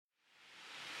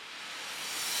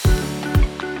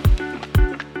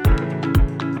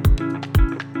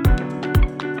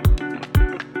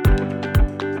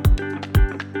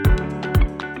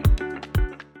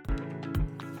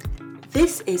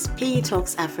This is PE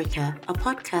Talks Africa, a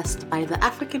podcast by the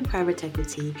African Private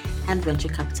Equity and Venture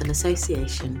Capital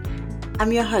Association.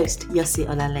 I'm your host, Yossi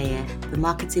Olaleye, the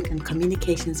Marketing and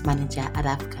Communications Manager at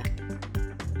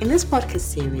AFCA. In this podcast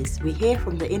series, we hear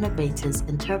from the innovators,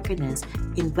 entrepreneurs,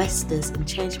 investors, and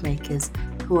changemakers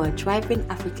who are driving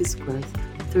Africa's growth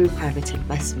through private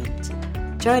investment.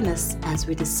 Join us as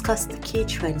we discuss the key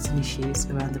trends and issues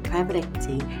around the private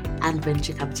equity and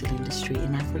venture capital industry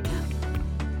in Africa.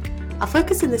 Our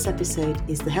focus in this episode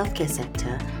is the healthcare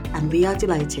sector, and we are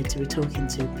delighted to be talking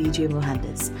to Biju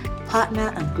Mohandas,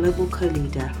 partner and global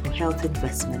co-leader for health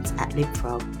investments at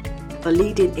Leapfrog, a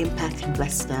leading impact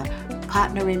investor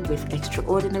partnering with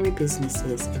extraordinary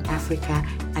businesses in Africa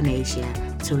and Asia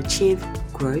to achieve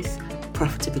growth,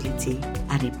 profitability,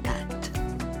 and impact.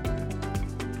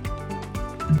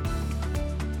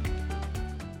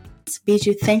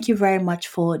 Biju, thank you very much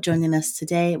for joining us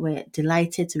today. We're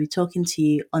delighted to be talking to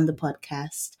you on the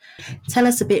podcast. Tell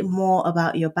us a bit more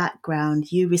about your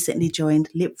background. You recently joined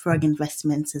Leapfrog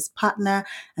Investments as partner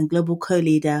and global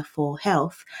co-leader for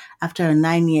health after a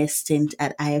 9-year stint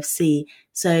at IFC.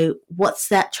 So what's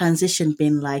that transition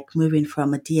been like, moving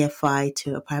from a DFI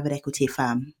to a private equity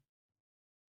firm?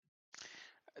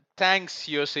 Thanks,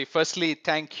 Yossi. Firstly,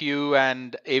 thank you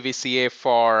and AVCA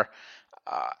for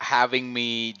having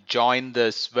me join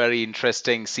this very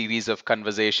interesting series of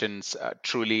conversations.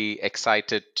 Truly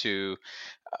excited to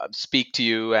speak to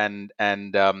you and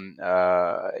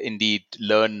indeed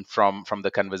learn from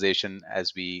the conversation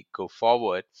as we go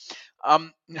forward.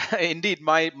 Indeed,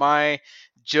 my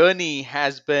journey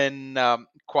has been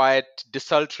quite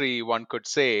desultory, one could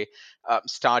say.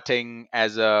 Starting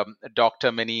as a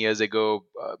doctor many years ago,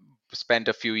 spent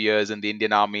a few years in the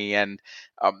Indian Army and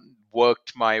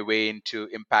worked my way into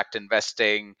impact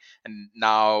investing, and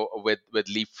now with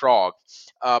Leapfrog.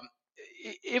 Um,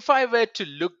 if I were to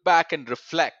look back and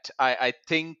reflect, I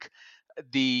think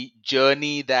the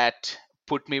journey that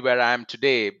put me where I am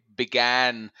today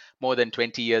began more than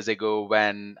 20 years ago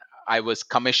when I was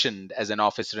commissioned as an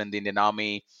officer in the Indian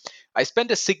Army. I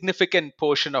spent a significant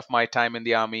portion of my time in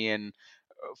the Army in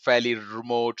fairly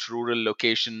remote rural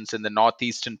locations in the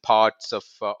northeastern parts of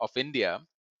India,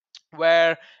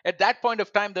 where at that point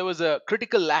of time there was a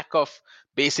critical lack of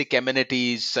basic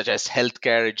amenities such as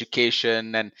healthcare,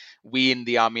 education, and we in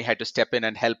the Army had to step in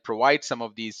and help provide some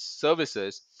of these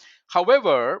services.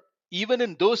 However, even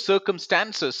in those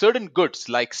circumstances, certain goods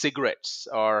like cigarettes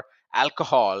or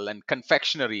alcohol and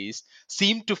confectionaries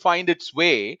seemed to find its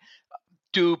way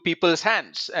to people's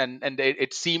hands, and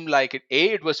it seemed like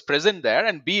it was present there,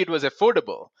 and b, it was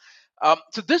affordable.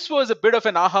 So this was a bit of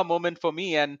an aha moment for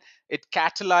me, and it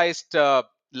catalyzed a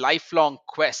lifelong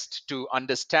quest to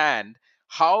understand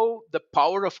how the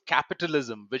power of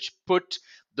capitalism, which put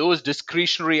those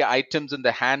discretionary items in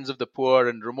the hands of the poor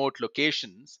in remote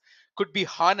locations, could be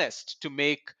harnessed to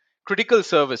make critical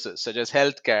services such as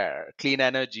healthcare, clean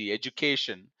energy,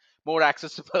 education more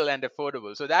accessible and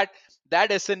affordable. So that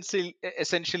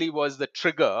essentially was the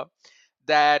trigger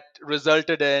that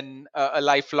resulted in a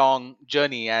lifelong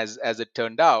journey, as it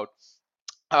turned out.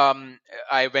 um,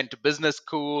 I went to business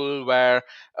school where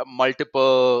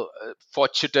multiple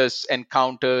fortuitous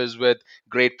encounters with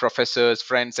great professors,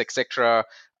 friends, etc.,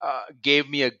 gave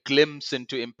me a glimpse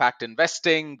into impact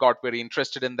investing. Got very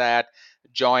interested in that.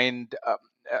 Joined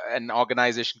an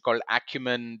organization called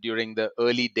Acumen during the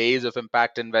early days of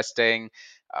impact investing,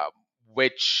 uh,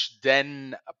 which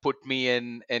then put me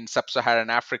in sub-Saharan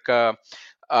Africa.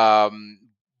 Um,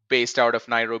 Based out of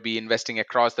Nairobi, investing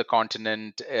across the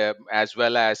continent, as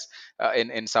well as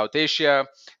in South Asia.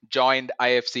 Joined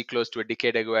IFC close to a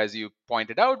decade ago, as you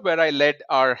pointed out, where I led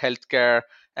our healthcare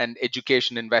and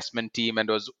education investment team and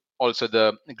was also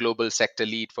the global sector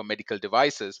lead for medical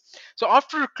devices. So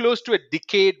after close to a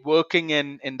decade working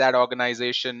in that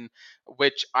organization,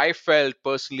 which I felt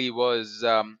personally was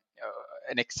an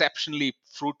exceptionally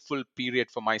fruitful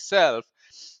period for myself,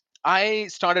 I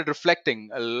started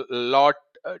reflecting a lot,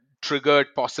 triggered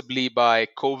possibly by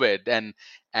COVID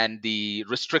and the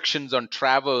restrictions on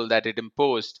travel that it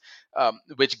imposed,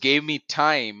 which gave me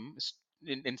time.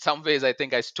 In some ways, I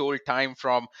think I stole time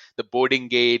from the boarding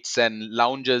gates and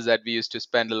lounges that we used to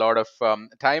spend a lot of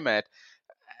time at,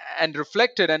 and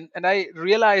reflected, and I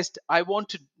realized I want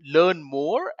to learn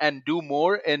more and do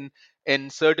more in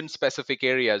certain specific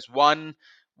areas. One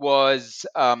was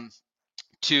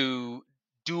to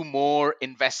do more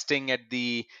investing at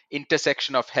the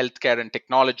intersection of healthcare and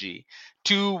technology.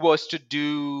 Two was to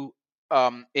do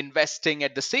investing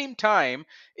at the same time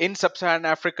in sub-Saharan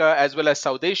Africa as well as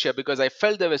South Asia, because I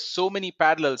felt there were so many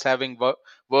parallels, having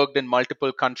worked in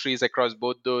multiple countries across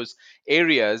both those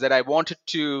areas, that I wanted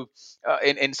to,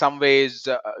 in some ways,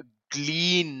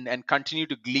 glean and continue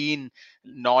to glean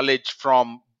knowledge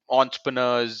from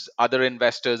entrepreneurs, other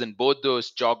investors in both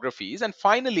those geographies. And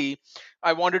finally,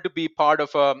 I wanted to be part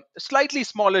of a slightly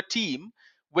smaller team,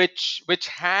 which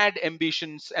had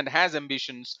ambitions and has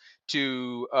ambitions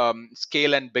to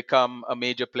scale and become a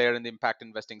major player in the impact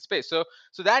investing space. So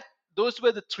that those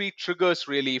were the three triggers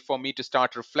really for me to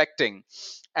start reflecting,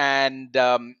 and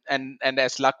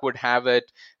as luck would have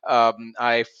it,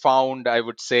 I found, I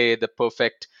would say, the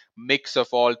perfect mix of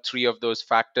all three of those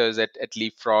factors at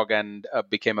Leapfrog, and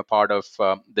became a part of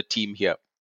the team here.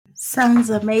 Sounds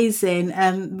amazing.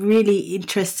 Really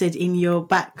interested in your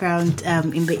background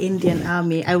in the Indian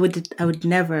Army. I would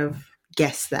never have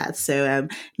guessed that. So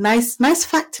nice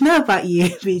fact to know about you,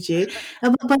 Viju.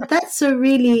 But that's a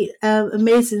really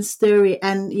amazing story.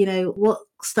 And what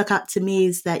stuck out to me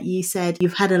is that you said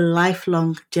you've had a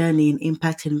lifelong journey in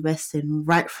impact investing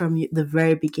right from the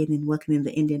very beginning, working in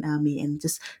the Indian Army, and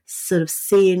just sort of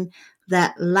seeing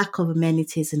that lack of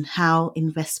amenities and how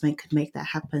investment could make that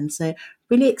happen. So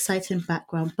really exciting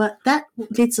background. But that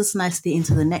leads us nicely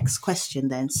into the next question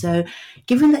then. So,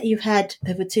 given that you've had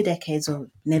over 2 decades or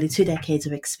nearly 2 decades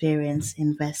of experience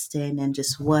investing and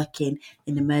just working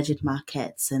in emerging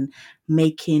markets and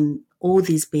making all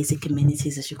these basic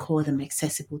amenities, as you call them,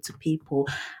 accessible to people,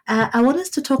 I want us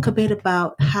to talk a bit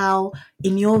about how,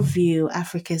 in your view,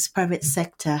 Africa's private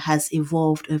sector has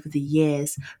evolved over the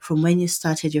years from when you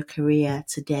started your career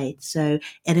to date. So,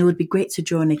 and it would be great to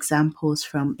draw on examples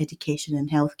from education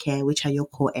and healthcare, which are your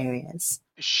core areas.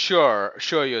 Sure,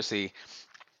 Yossi.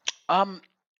 Um,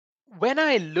 when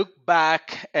I look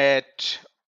back at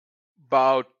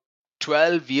about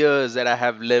 12 years that I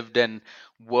have lived and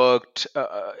worked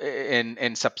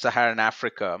in sub-Saharan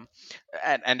Africa,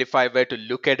 and if I were to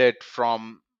look at it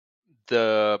from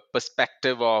the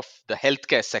perspective of the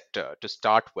healthcare sector to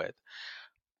start with,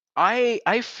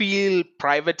 I feel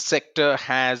private sector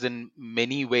has, in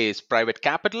many ways, private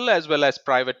capital as well as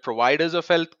private providers of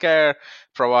healthcare,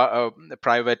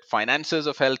 private financiers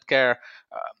of healthcare.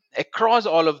 Across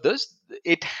all of this,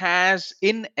 it has,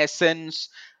 in essence,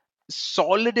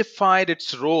 solidified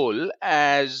its role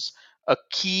as a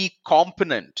key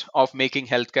component of making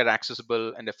healthcare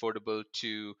accessible and affordable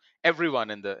to everyone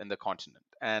in the continent.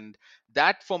 And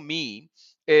that, for me,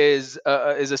 is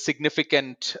a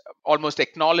significant, almost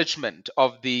acknowledgement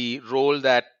of the role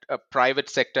that a private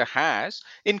sector has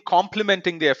in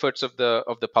complementing the efforts of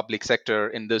the public sector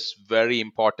in this very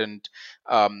important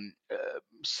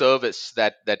service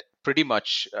that pretty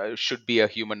much should be a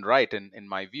human right in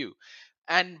my view.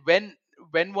 And when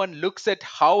one looks at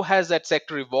how has that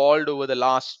sector evolved over the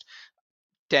last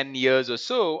 10 years or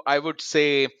so, I would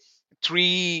say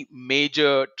three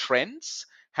major trends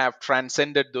have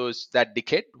transcended those that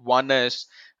decade. One is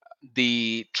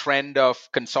the trend of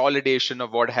consolidation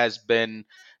of what has been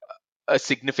a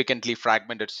significantly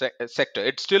fragmented sector.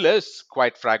 It still is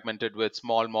quite fragmented, with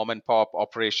small mom and pop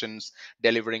operations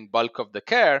delivering bulk of the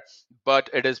care, but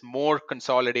it is more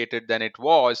consolidated than it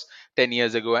was 10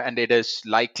 years ago, and it is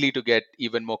likely to get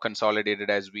even more consolidated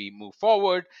as we move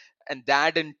forward. And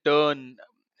that in turn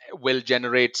will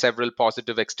generate several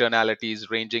positive externalities,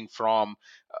 ranging from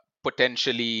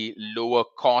potentially lower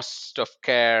cost of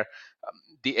care,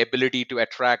 the ability to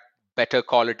attract better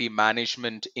quality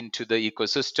management into the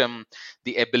ecosystem,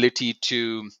 the ability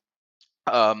to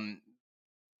um,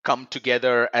 come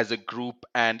together as a group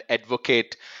and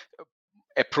advocate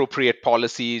appropriate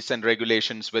policies and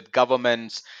regulations with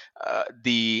governments,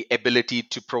 the ability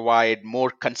to provide more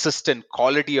consistent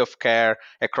quality of care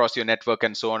across your network,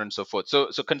 and so on and so forth.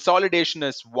 So consolidation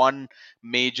is one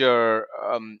major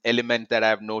element that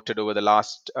I've noted over the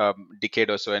last decade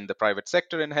or so in the private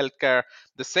sector in healthcare.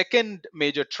 The second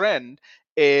major trend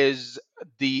is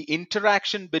the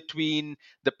interaction between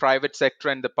the private sector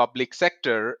and the public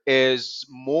sector is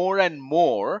more and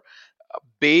more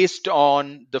based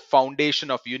on the foundation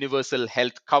of universal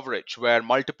health coverage, where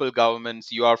multiple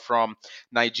governments, you are from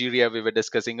Nigeria, we were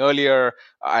discussing earlier,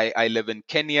 I live in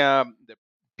Kenya, the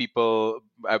people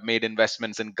have made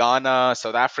investments in Ghana,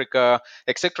 South Africa,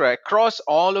 etc. Across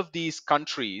all of these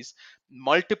countries,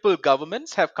 multiple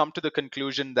governments have come to the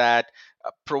conclusion that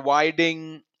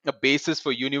providing a basis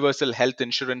for universal health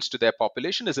insurance to their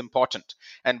population is important.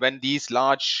 And when these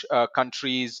large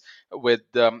countries with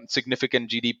significant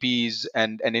GDPs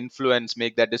and influence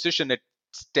make that decision, it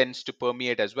tends to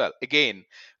permeate as well. Again,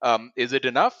 is it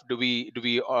enough? Do we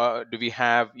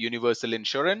have universal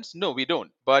insurance? No, we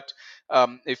don't. But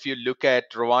if you look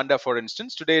at Rwanda, for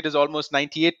instance, today it is almost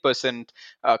 98%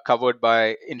 covered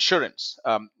by insurance.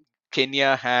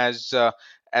 Kenya has,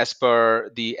 as per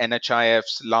the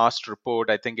NHIF's last report,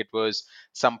 I think it was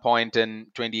some point in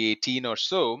 2018 or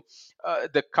so,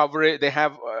 the coverage they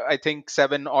have, I think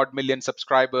 7 odd million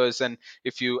subscribers, and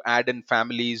if you add in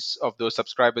families of those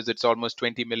subscribers, it's almost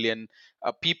 20 million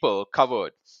people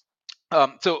covered.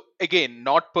 So again,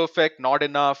 not perfect, not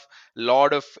enough,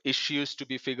 lot of issues to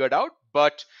be figured out,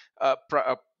 but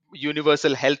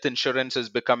universal health insurance is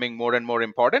becoming more and more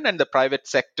important, and the private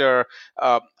sector,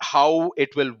 how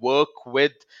it will work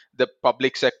with the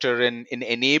public sector in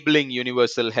enabling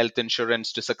universal health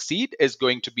insurance to succeed is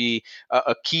going to be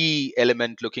a key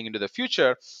element looking into the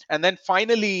future. And then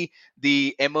finally,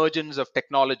 the emergence of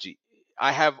technology.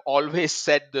 I have always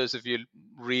said this. If you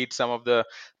read some of the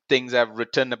things I've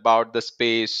written about the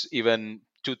space even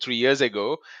 2 3 years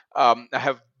ago, I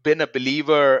have been a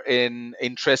believer in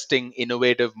interesting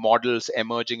innovative models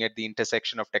emerging at the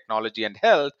intersection of technology and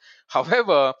health.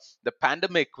 However, the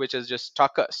pandemic, which has just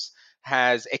struck us,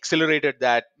 has accelerated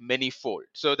that many-fold.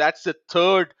 So that's the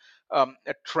third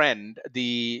trend: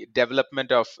 the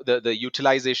development of the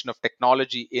utilization of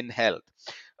technology in health,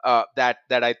 that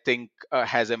I think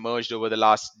has emerged over the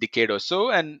last decade or so,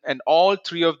 and all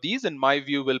three of these, in my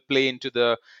view, will play into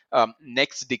the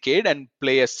next decade and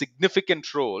play a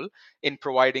significant role in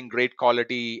providing great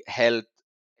quality health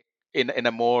in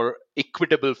a more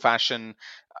equitable fashion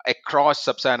across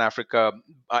sub-Saharan Africa.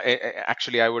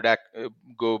 Actually, I would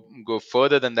go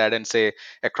further than that and say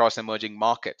across emerging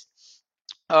markets.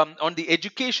 On the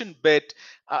education bit,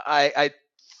 I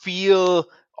feel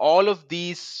all of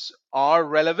these are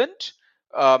relevant.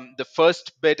 The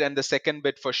first bit and the second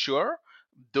bit for sure,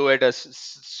 though at a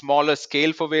smaller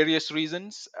scale for various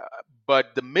reasons.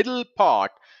 But the middle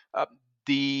part, uh,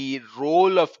 the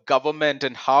role of government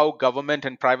and how government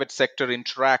and private sector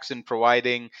interacts in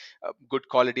providing good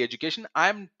quality education,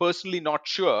 I'm personally not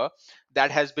sure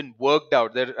that has been worked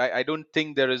out. I don't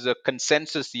think there is a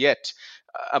consensus yet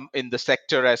in the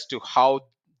sector as to how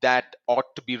that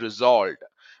ought to be resolved.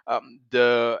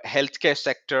 The healthcare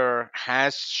sector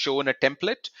has shown a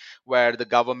template where the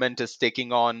government is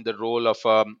taking on the role of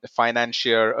a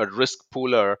financier, a risk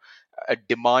pooler, a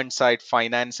demand side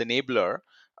finance enabler.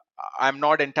 I'm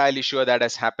not entirely sure that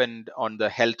has happened on the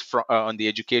on the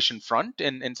education front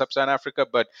in sub-Saharan Africa,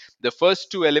 but the first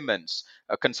two elements,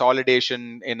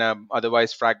 consolidation in a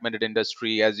otherwise fragmented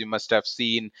industry, as you must have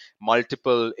seen,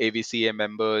 multiple AVCA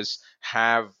members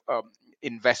have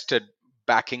invested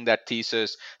backing that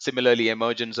thesis. Similarly,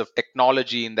 emergence of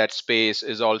technology in that space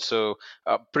is also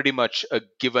pretty much a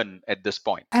given at this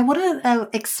point. I want to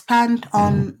expand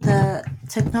on the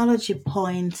technology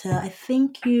point. I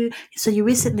think you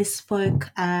recently spoke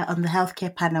on the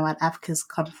healthcare panel at Africa's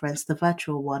conference, the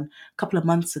virtual one, a couple of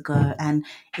months ago, and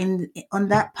on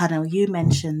that panel, you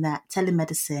mentioned that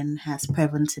telemedicine has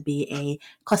proven to be a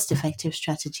cost-effective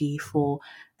strategy for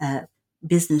uh,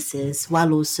 businesses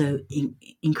while also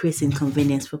increasing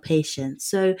convenience for patients.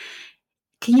 So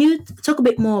can you talk a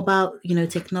bit more about,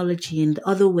 technology and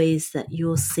other ways that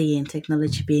you're seeing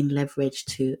technology being leveraged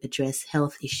to address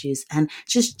health issues and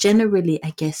just generally, I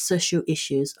guess, social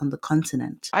issues on the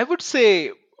continent? I would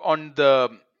say on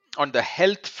the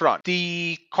health front,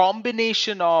 the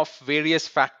combination of various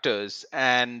factors,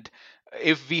 and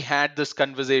if we had this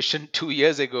conversation 2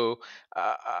 years ago,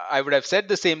 I would have said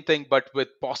the same thing, but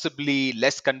with possibly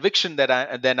less conviction than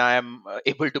I am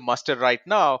able to muster right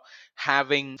now,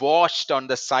 having watched on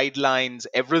the sidelines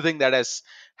everything that has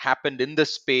happened in the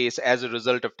space as a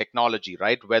result of technology,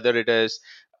 right? Whether it is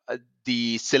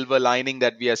the silver lining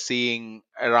that we are seeing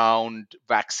around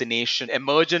vaccination,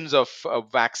 emergence of a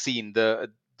vaccine, the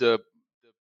the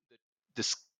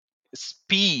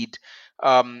speed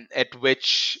at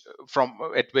which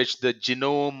the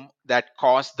genome that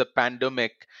caused the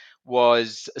pandemic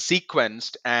was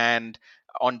sequenced, and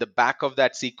on the back of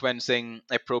that sequencing,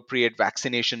 appropriate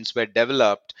vaccinations were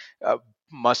developed,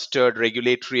 mustered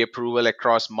regulatory approval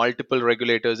across multiple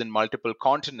regulators in multiple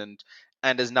continents,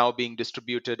 and is now being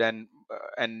distributed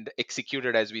and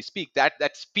executed as we speak.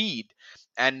 That speed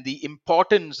and the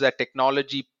importance that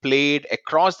technology played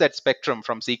across that spectrum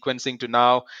from sequencing to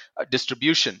now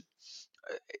distribution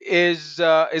is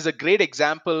a great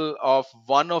example of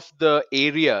one of the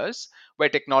areas where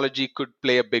technology could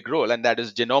play a big role, and that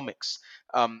is genomics.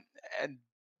 Um, and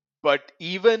but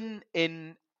even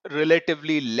in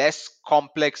relatively less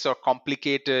complex or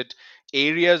complicated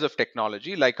areas of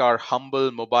technology, like our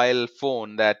humble mobile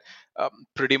phone that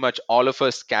pretty much all of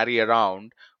us carry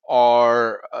around,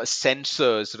 or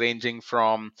sensors ranging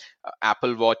from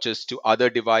Apple Watches to other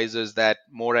devices that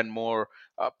more and more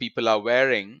people are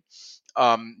wearing,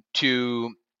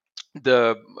 to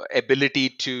the ability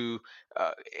to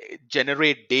uh,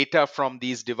 generate data from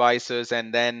these devices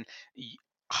and then y-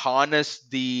 harness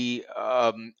the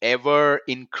ever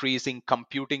increasing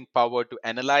computing power to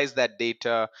analyze that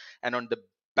data, and on the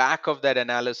back of that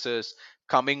analysis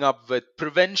coming up with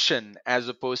prevention as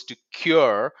opposed to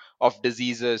cure of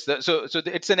diseases. So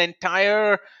it's an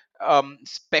entire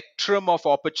spectrum of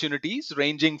opportunities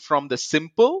ranging from the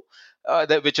simple,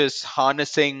 that which is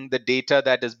harnessing the data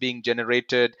that is being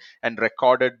generated and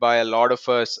recorded by a lot of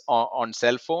us on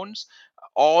cell phones,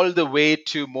 all the way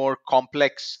to more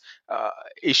complex uh,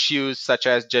 issues such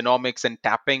as genomics and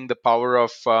tapping the power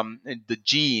of the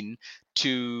gene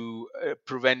to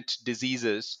prevent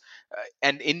diseases.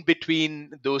 And in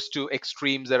between those two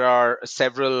extremes, there are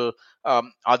several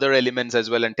other elements as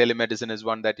well, and telemedicine is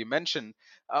one that you mentioned.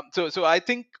 So I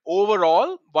think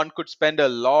overall, one could spend a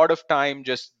lot of time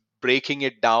just breaking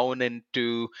it down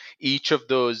into each of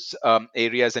those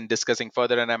areas and discussing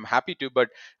further, and I'm happy to. But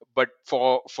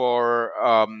for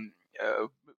uh,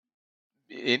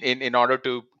 in order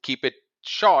to keep it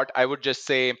short, I would just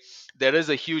say there is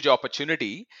a huge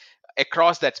opportunity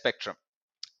across that spectrum.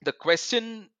 The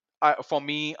question for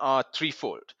me are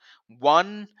threefold.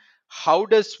 One, how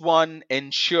does one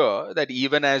ensure that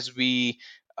even as we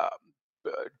uh,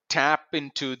 tap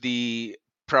into the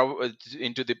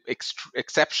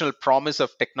exceptional promise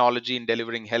of technology in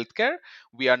delivering healthcare,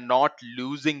 we are not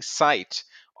losing sight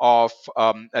of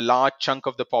a large chunk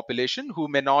of the population who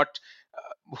may not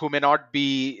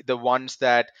be the ones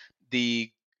that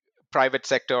the private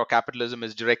sector or capitalism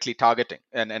is directly targeting,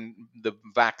 and the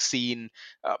vaccine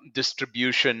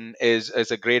distribution is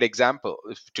a great example.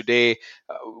 If today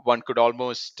one could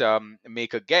almost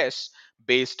make a guess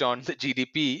based on the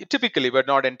GDP, typically but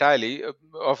not entirely,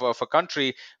 of a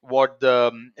country, what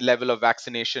the level of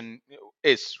vaccination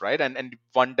is, right? And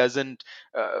one doesn't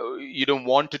you don't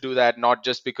want to do that, not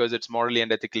just because it's morally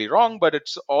and ethically wrong, but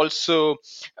it's also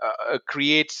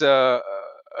creates a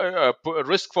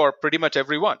risk for pretty much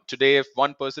everyone. Today, if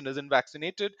one person isn't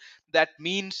vaccinated, that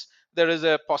means there is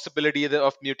a possibility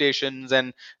of mutations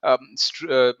and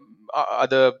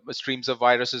other streams of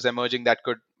viruses emerging that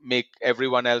could make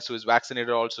everyone else who is vaccinated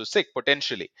also sick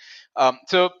potentially.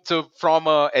 So from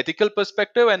a ethical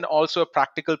perspective and also a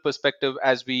practical perspective,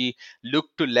 as we look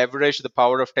to leverage the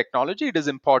power of technology, it is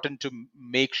important to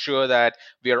make sure that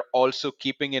we are also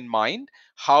keeping in mind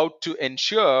how to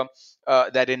ensure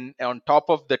that in on top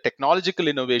of the technological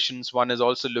innovations, one is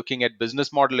also looking at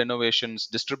business model innovations,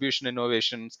 distribution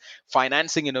innovations,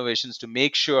 financing innovations, to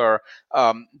make sure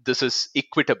this is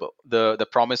equitable. The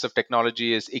promise of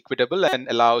technology is equitable and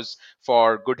allows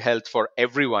for good health for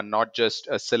everyone, not just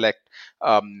a select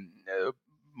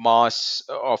mass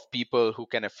of people who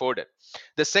can afford it.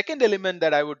 The second element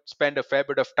that I would spend a fair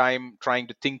bit of time trying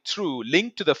to think through,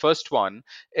 linked to the first one,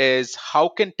 is how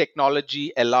can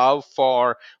technology allow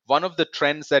for one of the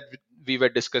trends that we were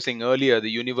discussing earlier, the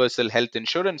universal health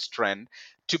insurance trend,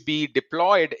 to be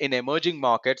deployed in emerging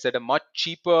markets at a much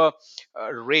cheaper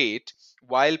rate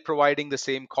while providing the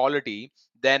same quality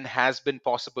than has been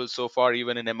possible so far,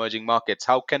 even in emerging markets.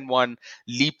 How can one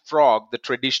leapfrog the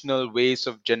traditional ways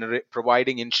of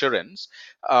providing insurance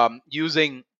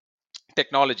using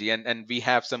technology? And we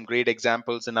have some great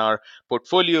examples in our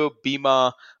portfolio.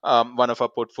 Bima, one of our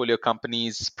portfolio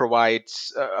companies,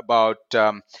 provides about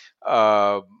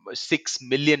uh, 6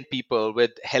 million people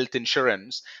with health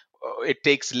insurance. It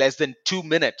takes less than 2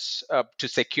 minutes to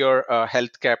secure a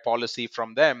healthcare policy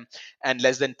from them, and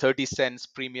less than 30 cents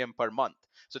premium per month.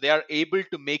 So they are able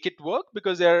to make it work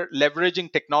because they're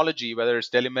leveraging technology, whether it's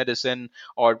telemedicine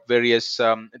or various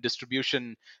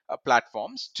distribution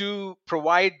platforms, to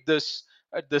provide this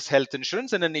health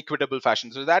insurance in an equitable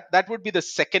fashion. So that would be the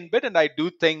second bit. And I do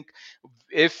think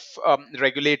if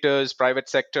regulators, private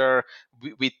sector,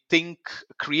 we think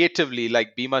creatively,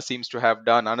 like Bima seems to have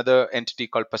done. Another entity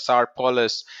called Passar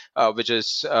Polis, which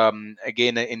is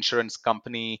again an insurance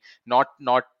company, not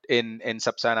in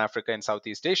sub-Saharan Africa and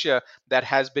Southeast Asia, that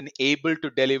has been able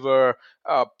to deliver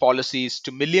policies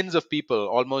to millions of people.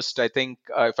 Almost, I think,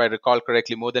 if I recall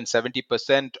correctly, more than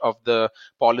 70% of the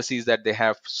policies that they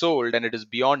have sold, and it is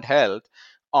beyond health,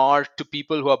 are to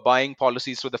people who are buying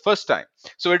policies for the first time.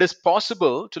 So it is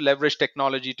possible to leverage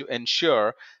technology to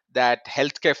ensure that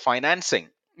healthcare financing,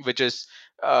 which is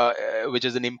which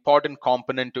is an important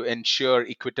component to ensure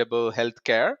equitable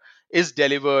healthcare, is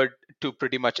delivered to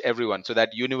pretty much everyone. So that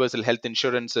universal health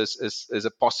insurance is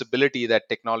a possibility that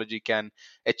technology can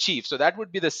achieve. So that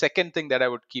would be the second thing that I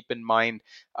would keep in mind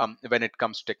when it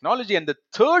comes to technology. And the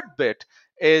third bit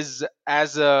is,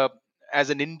 as an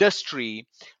industry,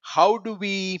 how do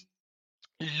we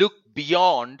look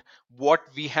beyond what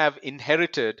we have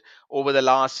inherited over the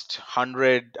last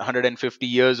 100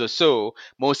 years or so,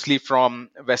 mostly from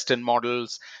Western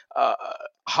models? uh,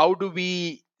 how do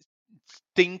we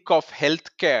think of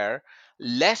healthcare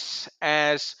less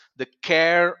as the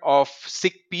care of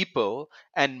sick people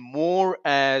and more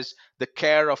as the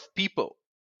care of people,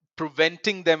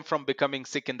 preventing them from becoming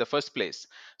sick in the first place?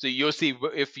 So you see,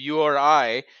 if you or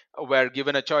I were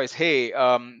given a choice, hey,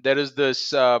 there is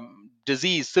this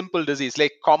disease, simple disease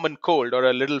like common cold or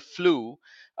a little flu,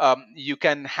 you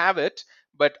can have it,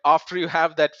 but after you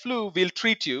have that flu, we'll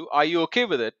treat you. Are you okay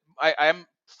with it? I'm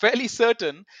fairly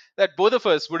certain that both of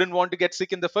us wouldn't want to get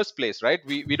sick in the first place, right?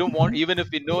 We don't want, even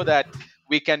if we know that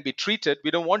we can be treated,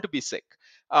 we don't want to be sick.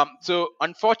 So,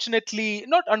 unfortunately,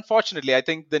 not unfortunately, I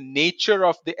think the nature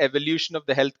of the evolution of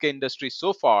the healthcare industry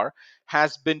so far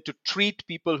has been to treat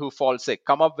people who fall sick,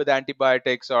 come up with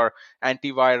antibiotics or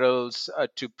antivirals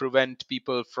to prevent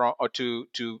people from, or to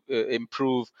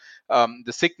improve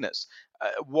the sickness.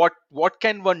 What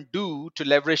can one do to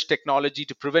leverage technology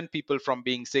to prevent people from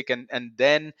being sick, and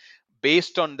then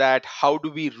based on that, how do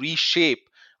we reshape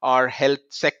our health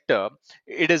sector?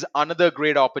 It is another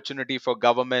great opportunity for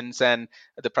governments and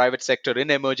the private sector in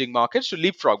emerging markets to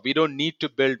leapfrog. We don't need to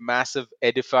build massive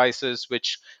edifices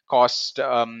which cost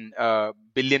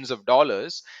billions of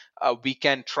dollars. We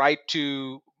can try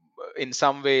to, in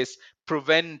some ways,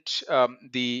 prevent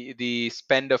the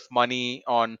spend of money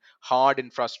on hard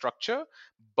infrastructure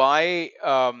by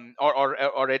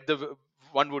or at the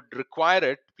one would require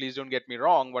it. Please don't get me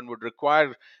wrong. One would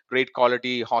require great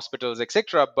quality hospitals,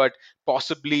 etc. But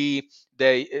possibly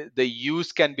the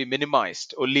use can be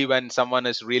minimized only when someone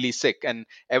is really sick, and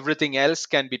everything else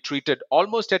can be treated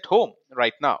almost at home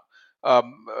right now,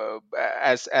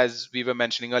 as we were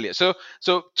mentioning earlier.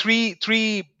 So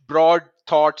three broad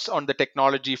thoughts on the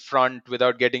technology front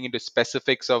without getting into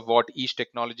specifics of what each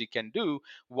technology can do.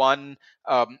 One,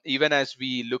 even as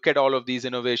we look at all of these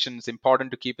innovations,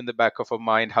 important to keep in the back of our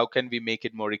mind, how can we make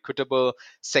it more equitable?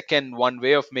 Second, one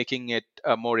way of making it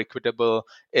more equitable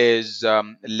is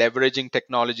leveraging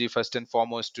technology first and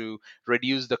foremost to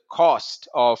reduce the cost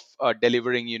of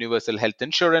delivering universal health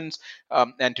insurance,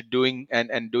 and to doing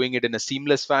it in a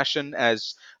seamless fashion,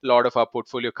 as a lot of our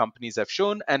portfolio companies have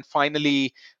shown. And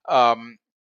finally, um,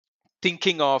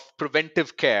 thinking of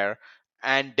preventive care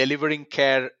and delivering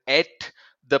care at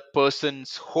the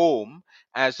person's home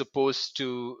as opposed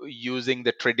to using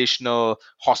the traditional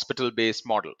hospital based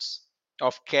models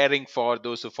of caring for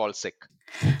those who fall sick.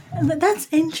 That's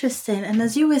interesting. And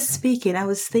as you were speaking, I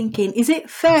was thinking, is it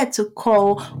fair to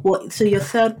call what, so your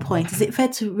third point, is it fair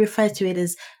to refer to it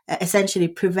as essentially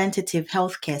preventative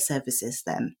healthcare services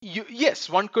then? Yes,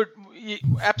 one could,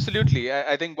 absolutely.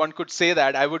 I think one could say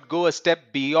that. I would go a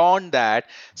step beyond that,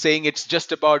 saying it's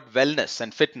just about wellness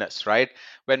and fitness, right?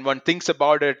 When one thinks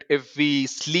about it, if we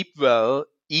sleep well,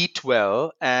 eat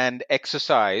well, and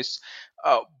exercise,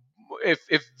 uh,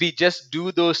 if we just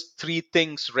do those three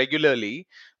things regularly,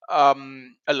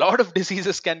 a lot of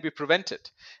diseases can be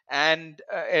prevented. And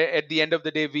at the end of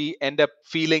the day, we end up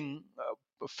feeling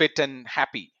fit and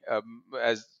happy,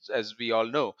 as we all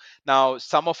know. Now,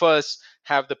 some of us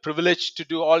have the privilege to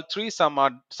do all three.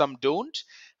 Some don't.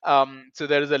 So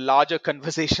there is a larger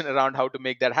conversation around how to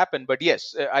make that happen. But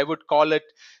yes, I would call it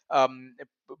um,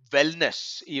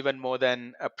 wellness even more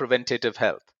than preventative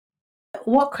health.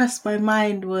 What crossed my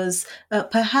mind was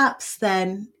perhaps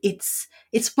then it's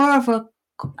more of a,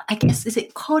 I guess, is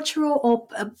it cultural or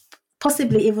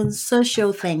possibly even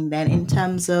social thing then in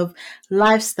terms of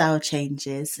lifestyle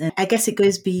changes. And I guess it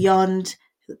goes beyond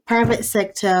private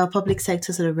sector, public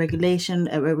sector sort of regulation,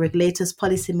 regulators,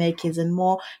 policymakers, and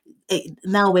more.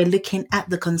 Now we're looking at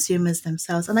the consumers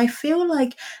themselves. And I feel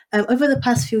like over the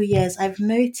past few years, I've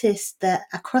noticed that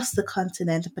across the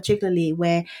continent, particularly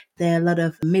where there are a lot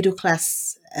of middle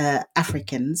class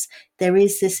Africans, there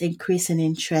is this increasing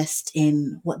interest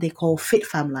in what they call fit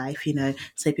fam life, you know.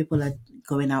 So people are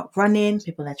going out running,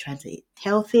 people are trying to eat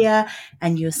healthier,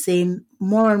 and you're seeing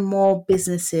more and more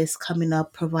businesses coming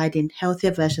up providing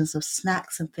healthier versions of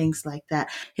snacks and things like that.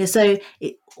 Yeah, so,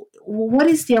 what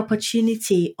is the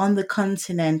opportunity on the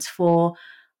continent for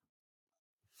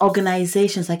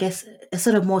organizations, I guess, a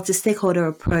sort of multi stakeholder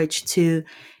approach to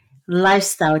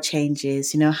lifestyle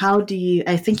changes, how do you,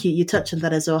 I think you touched on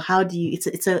that as well. How do you,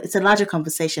 it's a larger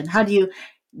conversation. How do you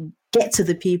get to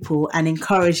the people and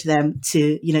encourage them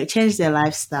to, change their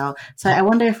lifestyle? So I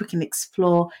wonder if we can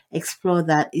explore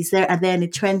that. Are there any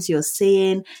trends you're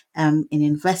seeing in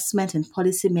investment and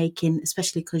policy making,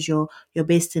 especially because you're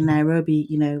based in Nairobi?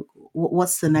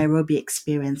 What's the Nairobi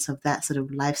experience of that sort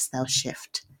of lifestyle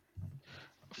shift?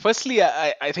 Firstly,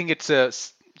 I think it's a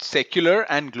secular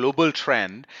and global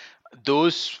trend.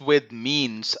 Those with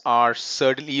means are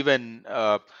certainly even,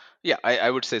 yeah, I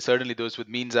would say certainly those with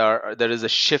means there is a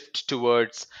shift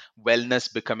towards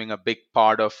wellness becoming a big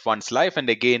part of one's life. And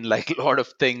again, like a lot of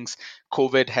things,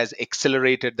 COVID has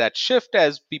accelerated that shift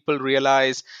as people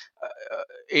realize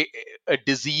a, a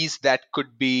disease that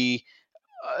could be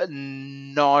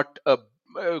not a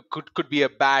could be a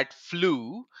bad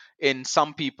flu in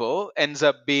some people ends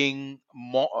up being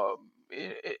more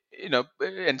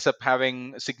ends up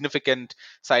having significant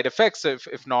side effects,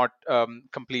 if not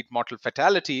complete mortal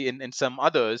fatality in some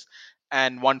others.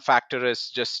 And one factor is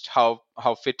just how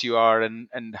fit you are,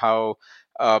 and how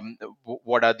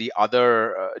what are the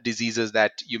other diseases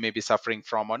that you may be suffering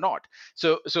from or not.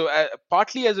 So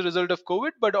partly as a result of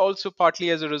COVID, but also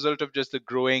partly as a result of just the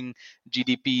growing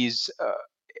GDPs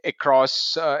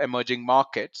across emerging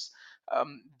markets,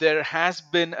 there has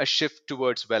been a shift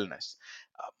towards wellness.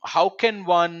 How can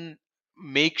one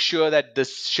make sure that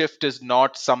this shift is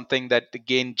not something that,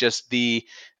 again, just the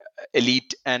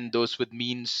elite and those with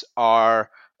means are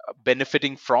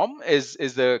benefiting from, is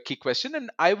the key question.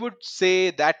 And I would say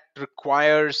that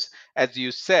requires, as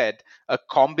you said, a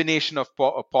combination of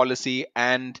policy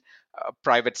and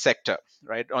private sector.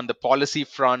 Right, on the policy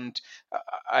front,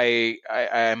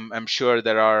 I'm sure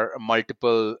there are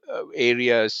multiple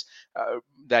areas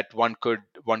that one could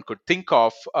think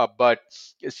of, but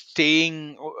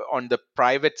staying on the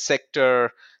private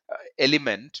sector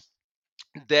element,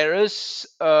 there is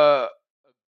a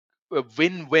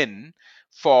win-win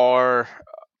for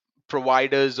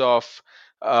providers of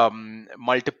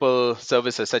multiple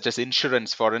services, such as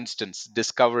insurance, for instance.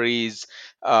 Discovery's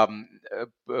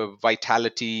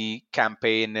Vitality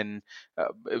campaign and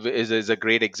is a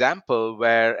great example,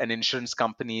 where an insurance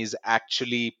company is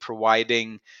actually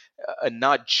providing a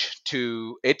nudge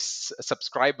to its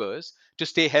subscribers to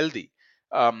stay healthy,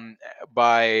 um,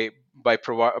 by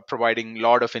providing a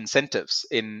lot of incentives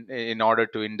in order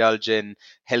to indulge in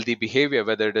healthy behavior,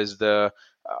 whether it is the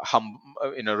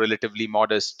relatively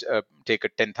modest, take a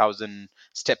 10,000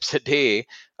 steps a day,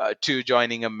 to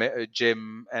joining a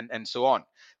gym, and so on.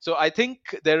 So I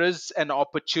think there is an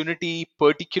opportunity,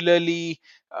 particularly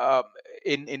uh,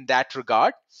 in that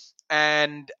regard.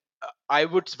 And I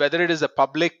would, whether it is a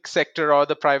public sector or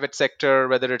the private sector,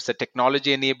 whether it's a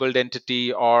technology enabled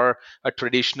entity or a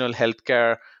traditional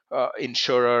healthcare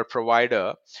insurer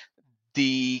provider,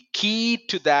 the key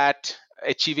to that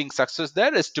achieving success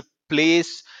there is to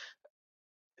place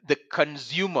the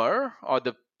consumer, or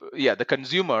the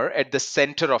consumer at the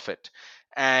center of it,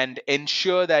 and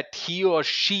ensure that he or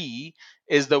she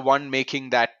is the one making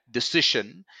that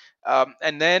decision,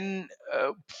 and then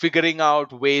figuring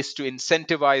out ways to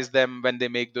incentivize them when they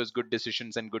make those good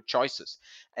decisions and good choices.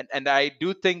 And I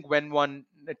do think when one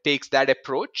takes that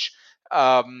approach,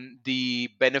 the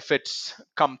benefits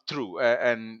come through.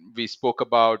 And we spoke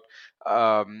about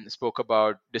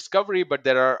Discovery, but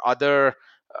there are other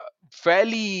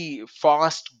fairly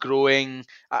fast growing.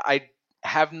 I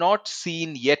have not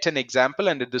seen yet an example,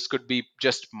 and this could be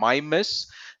just my miss.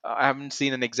 I haven't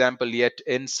seen an example yet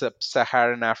in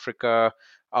sub-Saharan Africa,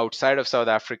 outside of South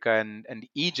Africa and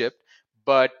Egypt.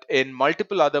 But in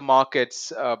multiple other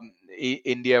markets,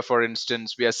 India, for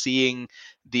instance, we are seeing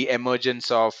the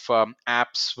emergence of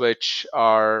apps which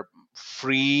are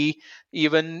free,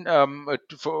 even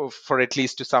for at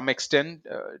least to some extent,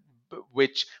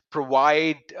 which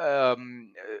provide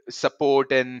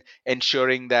support in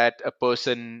ensuring that a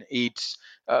person eats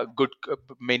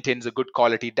maintains a good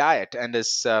quality diet, and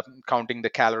is counting the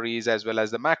calories as well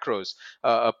as the macros.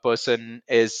 A person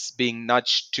is being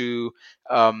nudged to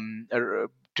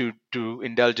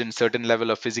indulge in certain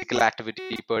level of physical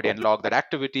activity per day, and log that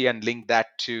activity and link that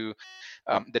to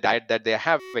the diet that they're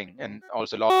having, and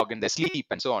also log in their sleep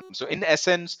and so on. So in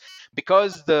essence,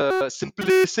 because the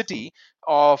simplicity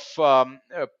of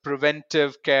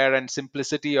preventive care and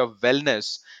simplicity of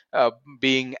wellness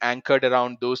being anchored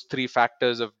around those three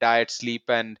factors of diet, sleep,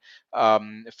 and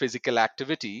physical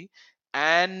activity,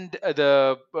 and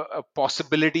the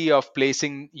possibility of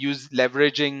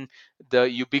leveraging the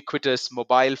ubiquitous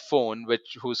mobile phone,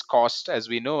 which whose cost, as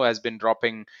we know, has been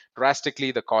dropping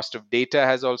drastically. The cost of data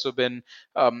has also been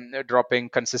dropping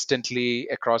consistently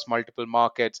across multiple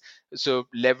markets. So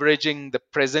leveraging the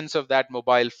presence of that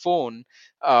mobile phone,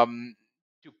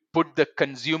 to put the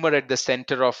consumer at the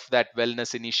center of that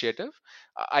wellness initiative,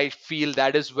 I feel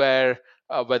that is where,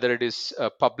 whether it is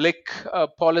public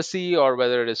policy or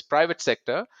whether it is private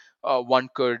sector, one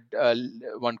could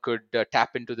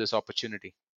tap into this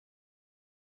opportunity.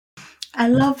 I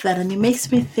love that, and it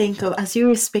makes me think of, as you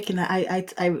were speaking, I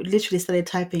literally started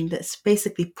typing. That's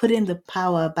basically putting the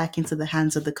power back into the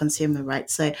hands of the consumer, right?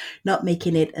 So not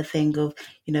making it a thing of,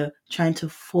 trying to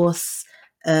force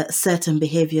a certain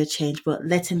behavior change, but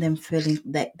letting them feel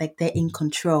that like they're in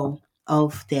control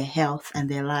of their health and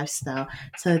their lifestyle.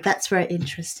 So that's very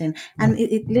interesting, and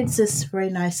it leads us very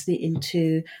nicely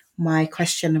into my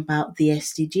question about the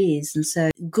SDGs. And so,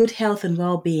 good health and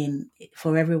well-being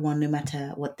for everyone, no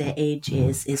matter what their age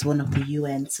is one of the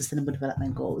UN Sustainable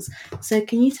Development Goals. So,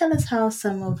 can you tell us how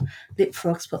some of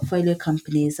Lipfrog's portfolio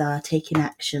companies are taking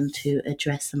action to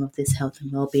address some of these health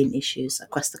and well-being issues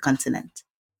across the continent?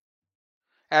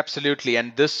 Absolutely.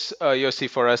 And this, Yossi,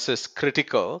 for us is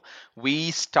critical.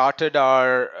 We started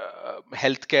our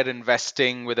healthcare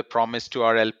investing with a promise to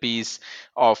our LPs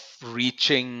of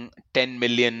reaching 10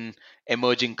 million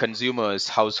emerging consumers,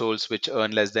 households which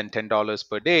earn less than $10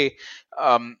 per day.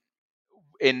 Um,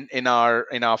 in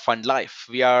our fund life.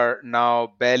 We are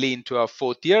now barely into our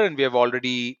fourth year, and we have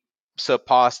already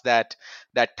surpassed that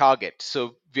target.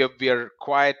 So we are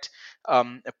quite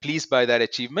pleased by that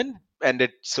achievement, and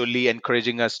it's solely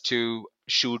encouraging us to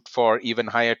shoot for even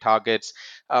higher targets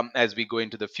as we go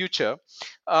into the future.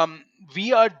 Um,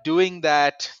 we are doing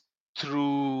that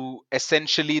through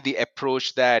essentially the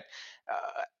approach that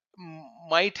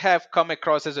might have come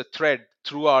across as a thread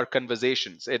through our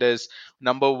conversations. It is,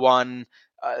 number one,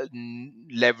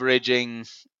 leveraging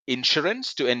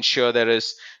insurance to ensure there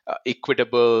is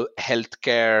equitable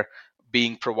healthcare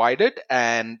being provided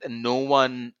and no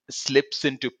one slips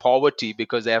into poverty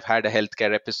because they have had a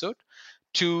healthcare episode.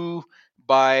 Two,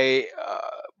 by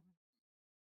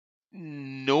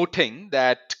noting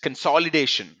that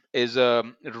consolidation is a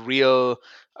real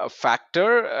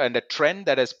factor and a trend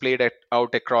that has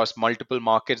out across multiple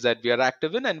markets that we are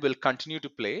active in and will continue to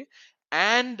play.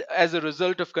 And as a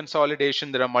result of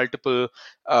consolidation, there are multiple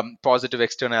positive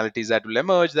externalities that will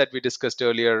emerge that we discussed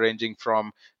earlier, ranging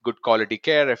from good quality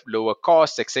care, lower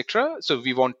costs, etc. So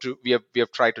we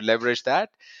have tried to leverage that,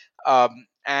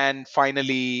 and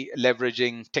finally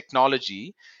leveraging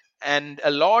technology. And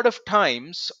a lot of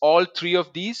times all three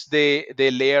of these, they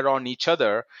layer on each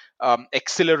other,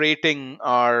 accelerating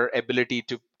our ability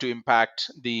to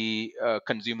impact the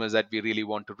consumers that we really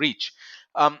want to reach.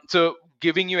 So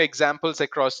giving you examples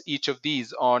across each of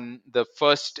these, on the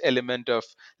first element of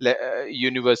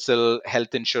universal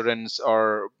health insurance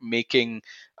or making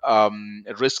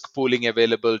risk pooling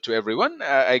available to everyone.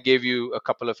 I gave you a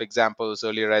couple of examples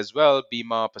earlier as well: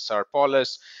 Bima, Passar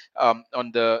Polis.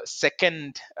 On the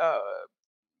second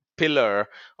pillar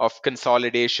of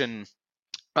consolidation,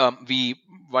 we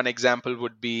one example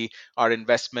would be our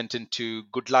investment into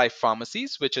Good Life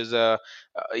Pharmacies, which is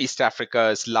East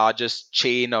Africa's largest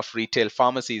chain of retail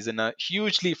pharmacies in a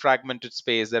hugely fragmented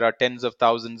space. There are tens of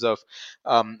thousands of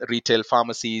retail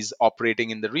pharmacies operating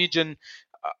in the region.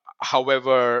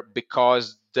 However,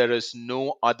 because there is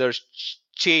no other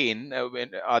chain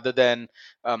other than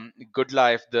Good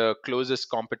Life, the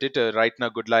closest competitor right now,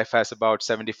 Good Life has about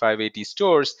 75-80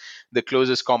 stores. The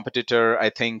closest competitor, I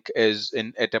think, is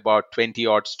in at about 20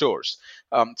 odd stores.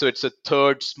 So it's a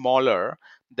third smaller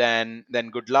than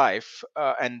Good Life,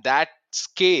 and that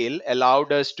scale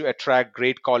allowed us to attract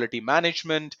great quality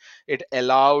management. It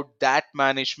allowed that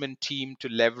management team to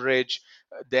leverage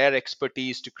their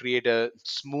expertise to create a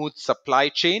smooth supply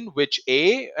chain, which,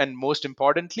 and most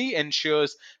importantly,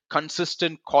 ensures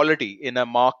consistent quality in a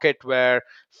market where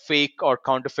fake or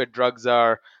counterfeit drugs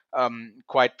are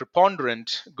quite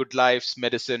preponderant. Good Life's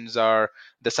medicines are,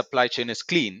 the supply chain is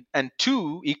clean. And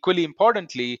two, equally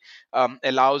importantly,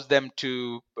 allows them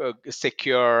to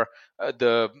secure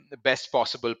the best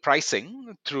possible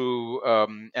pricing through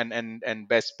and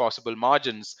best possible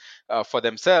margins for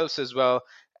themselves as well.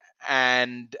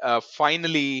 And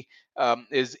finally,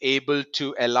 is able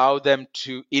to allow them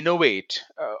to innovate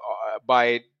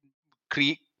by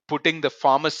putting the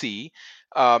pharmacy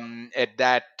at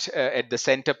the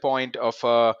center point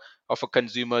of of a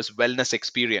consumer's wellness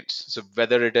experience. So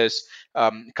whether it is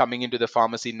coming into the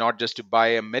pharmacy not just to buy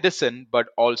a medicine, but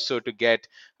also to get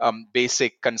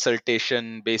basic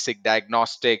consultation, basic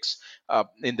diagnostics,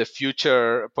 in the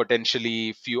future,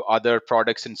 potentially few other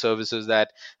products and services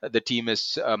that the team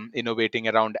is innovating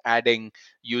around adding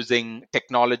using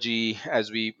technology,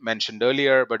 as we mentioned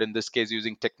earlier, but in this case,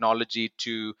 using technology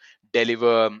to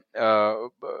deliver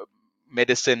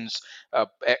medicines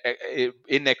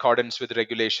in accordance with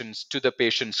regulations to the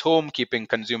patient's home, keeping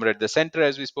consumer at the center,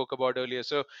 as we spoke about earlier.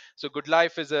 So Good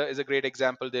Life is a great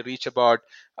example. They reach about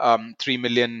 3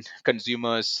 million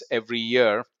consumers every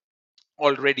year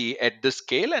already at this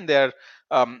scale, and they're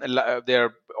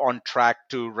on track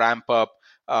to ramp up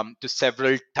to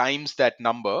several times that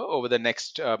number over the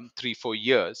next 3-4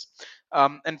 years.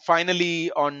 And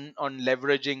finally, on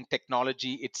leveraging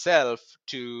technology itself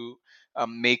to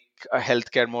make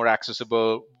healthcare more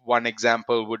accessible. One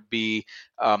example would be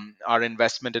our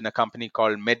investment in a company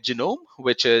called MedGenome,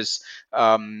 which is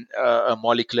a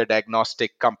molecular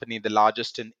diagnostic company, the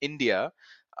largest in India,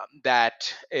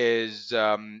 that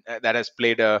has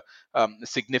played a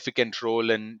significant role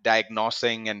in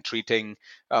diagnosing and treating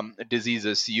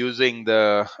diseases using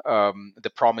the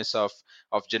promise of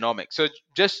genomics. So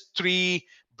just three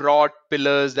broad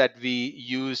pillars that we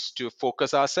use to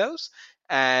focus ourselves.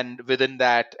 And within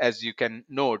that, as you can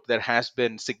note, there has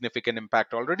been significant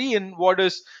impact already in what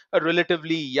is a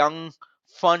relatively young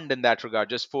fund in that regard,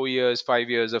 just 4 years, 5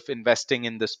 years of investing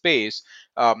in the space.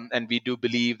 And we do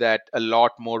believe that a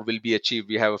lot more will be achieved.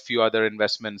 We have a few other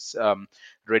investments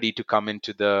ready to come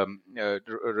into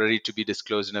ready to be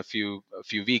disclosed in a few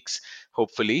weeks,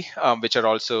 hopefully, which are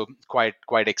also quite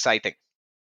exciting.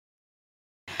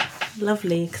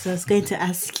 Lovely, because I was going to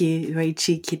ask you very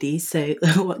cheekily, so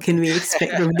what can we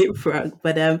expect from Leapfrog?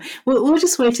 But we'll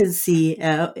just wait and see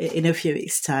in a few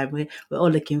weeks' time. We're all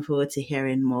looking forward to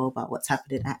hearing more about what's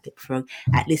happening at Leapfrog,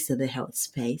 at least in the health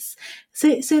space.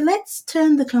 So let's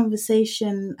turn the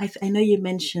conversation. I know you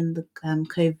mentioned the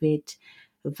COVID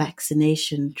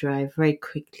vaccination drive very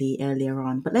quickly earlier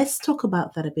on, but let's talk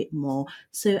about that a bit more.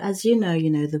 So as you know,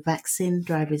 the vaccine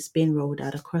drive is being rolled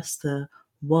out across the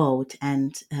world,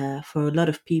 and for a lot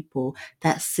of people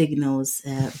that signals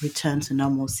return to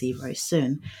normalcy very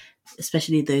soon,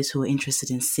 especially those who are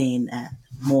interested in seeing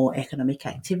more economic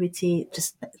activity,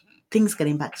 just things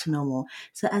getting back to normal.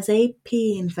 So as a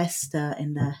PE investor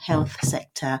in the health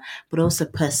sector, but also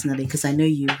personally, because I know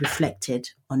you reflected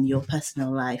on your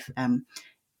personal life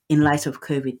in light of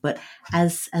COVID. But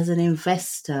as an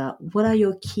investor, what are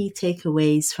your key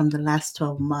takeaways from the last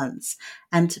 12 months?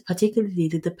 And particularly,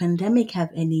 did the pandemic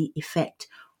have any effect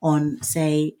on,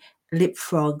 say,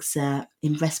 Leapfrog's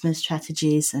investment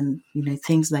strategies and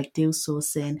things like deal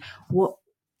sourcing? What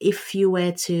if you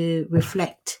were to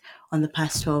reflect on the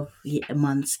past 12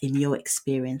 months in your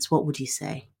experience? What would you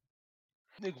say?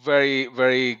 Very,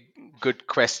 very good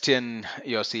question,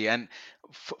 Yossi. And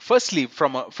firstly,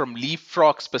 from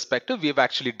Leapfrog's perspective, we've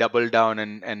actually doubled down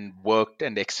and worked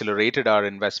and accelerated our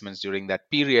investments during that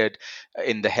period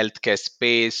in the healthcare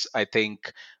space. I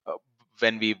think uh,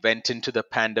 when we went into the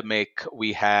pandemic,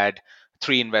 we had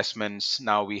three investments.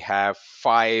 Now we have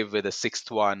five, with a sixth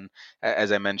one,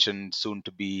 as I mentioned, soon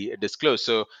to be disclosed.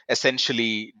 So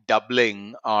essentially,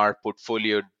 doubling our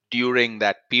portfolio during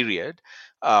that period,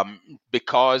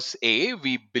 because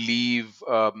we believe,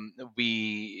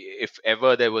 if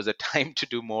ever there was a time to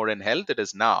do more in health, it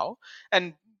is now.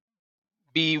 And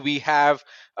we have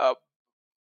uh,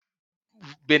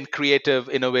 been creative,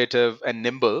 innovative, and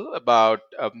nimble about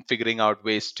figuring out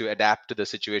ways to adapt to the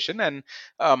situation,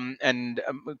 and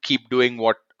keep doing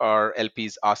what our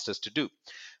LPs asked us to do.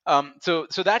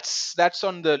 So that's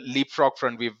on the Leapfrog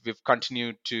front. We've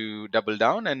continued to double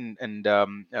down and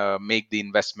make the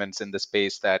investments in the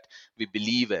space that we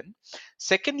believe in.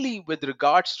 Secondly, with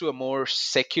regards to a more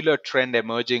secular trend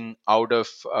emerging out of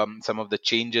some of the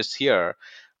changes here,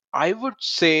 I would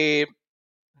say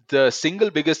the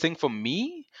single biggest thing for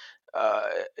me, uh,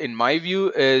 in my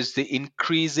view, is the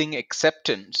increasing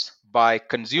acceptance by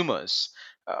consumers,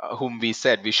 whom we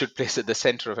said we should place at the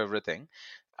center of everything,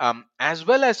 as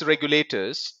well as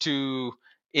regulators, to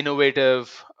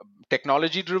innovative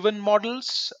technology driven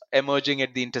models emerging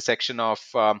at the intersection of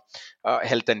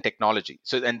health and technology.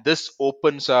 And this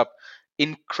opens up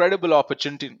incredible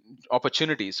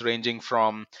opportunities, ranging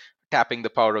from tapping the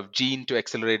power of gene to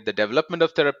accelerate the development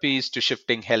of therapies, to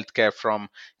shifting healthcare from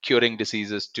curing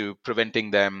diseases to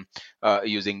preventing them,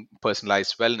 using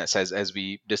personalized wellness, as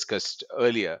we discussed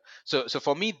earlier. So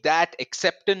for me, that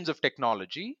acceptance of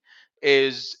technology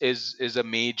is a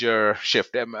major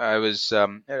shift. I was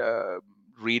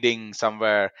reading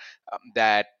somewhere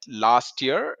that last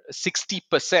year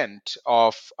 60%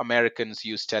 of Americans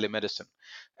use telemedicine.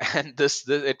 And this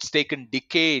it's taken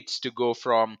decades to go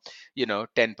from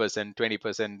 10%,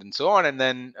 20%, and so on, and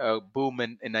then boom,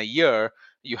 in a year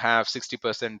you have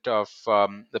 60% of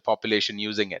the population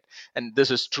using it. And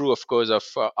this is true, of course, of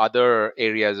other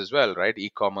areas as well, right?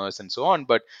 E-commerce and so on.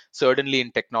 But certainly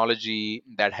in technology,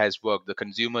 that has worked. The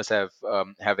consumers have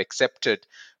accepted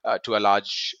to a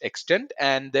large extent,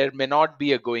 and there may not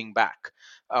be a going back.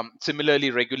 Similarly,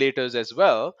 regulators as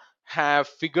well have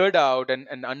figured out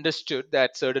and understood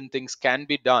that certain things can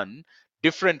be done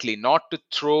differently, not to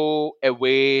throw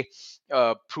away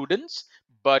prudence,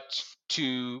 but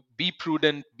to be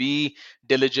prudent, be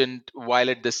diligent, while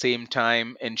at the same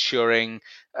time ensuring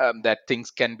that things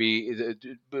can be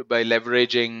by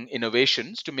leveraging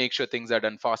innovations to make sure things are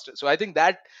done faster. So I think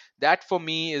that for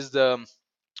me is the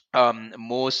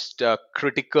most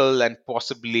critical and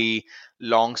possibly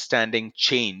long-standing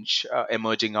change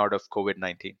emerging out of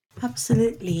COVID-19.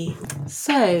 Absolutely.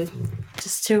 So,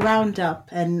 just to round up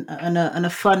and on a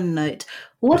fun note,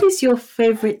 what is your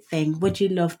favorite thing? What do you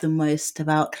love the most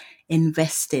about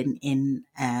investing in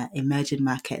emerging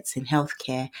markets in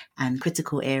healthcare and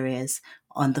critical areas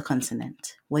on the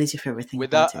continent? What is your favorite thing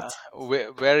Without about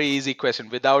it? very easy question.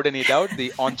 Without any doubt,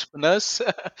 the entrepreneurs,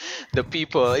 the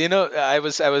people. I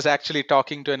was actually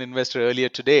talking to an investor earlier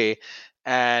today,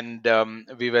 and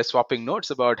we were swapping notes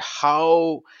about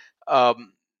how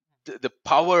um, the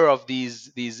power of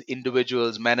these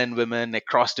individuals, men and women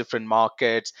across different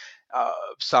markets.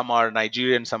 Some are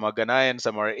Nigerian, some are Ghanaian,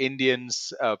 some are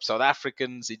Indians, South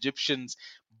Africans, Egyptians,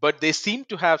 but they seem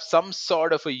to have some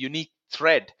sort of a unique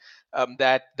thread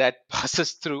that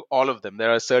passes through all of them.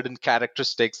 There are certain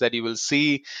characteristics that you will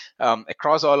see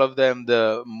across all of them.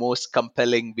 The most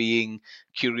compelling being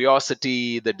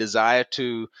curiosity, the desire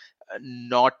to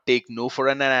not take no for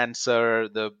an answer,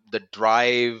 the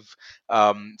drive.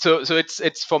 So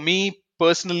it's for me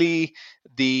personally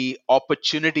the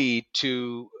opportunity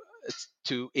to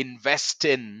invest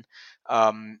in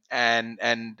and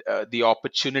the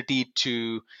opportunity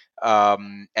to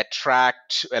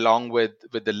attract, along with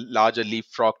the larger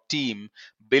Leapfrog team,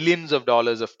 billions of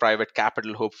dollars of private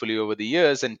capital, hopefully over the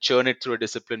years, and churn it through a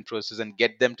disciplined process and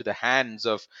get them to the hands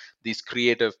of these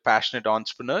creative, passionate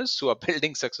entrepreneurs who are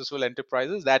building successful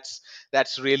enterprises. That's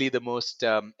really the most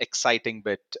exciting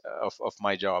bit of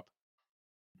my job.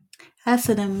 That's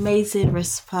an amazing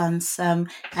response, and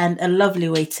a lovely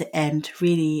way to end.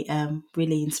 Really,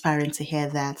 really inspiring to hear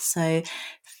that. So,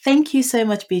 thank you so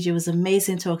much, BJ. It was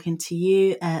amazing talking to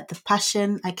you. The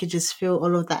passion, I could just feel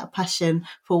all of that passion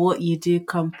for what you do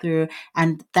come through,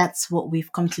 and that's what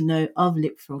we've come to know of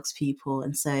Lipfrogs people.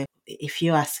 And so, if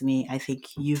you ask me, I think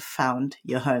you've found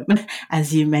your home,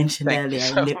 as you mentioned Thank you earlier, in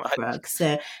so much. Lipfrog.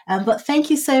 So, but thank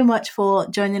you so much for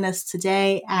joining us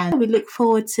today, and we look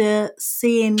forward to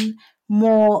seeing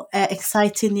more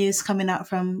exciting news coming out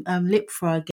from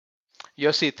Lipfrog.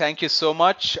 Yossi, thank you so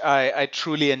much. I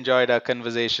truly enjoyed our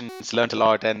conversations, learned a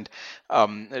lot, and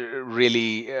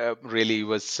really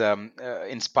was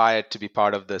inspired to be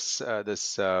part of this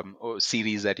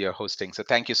series that you're hosting. So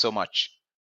thank you so much.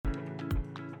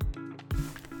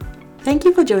 Thank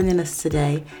you for joining us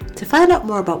today. To find out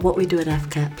more about what we do at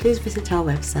AFCA, please visit our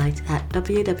website at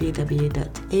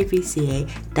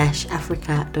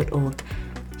www.avca-africa.org.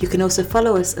 You can also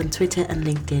follow us on Twitter and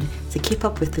LinkedIn to keep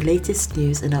up with the latest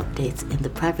news and updates in the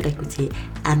private equity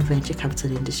and venture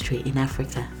capital industry in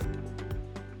Africa.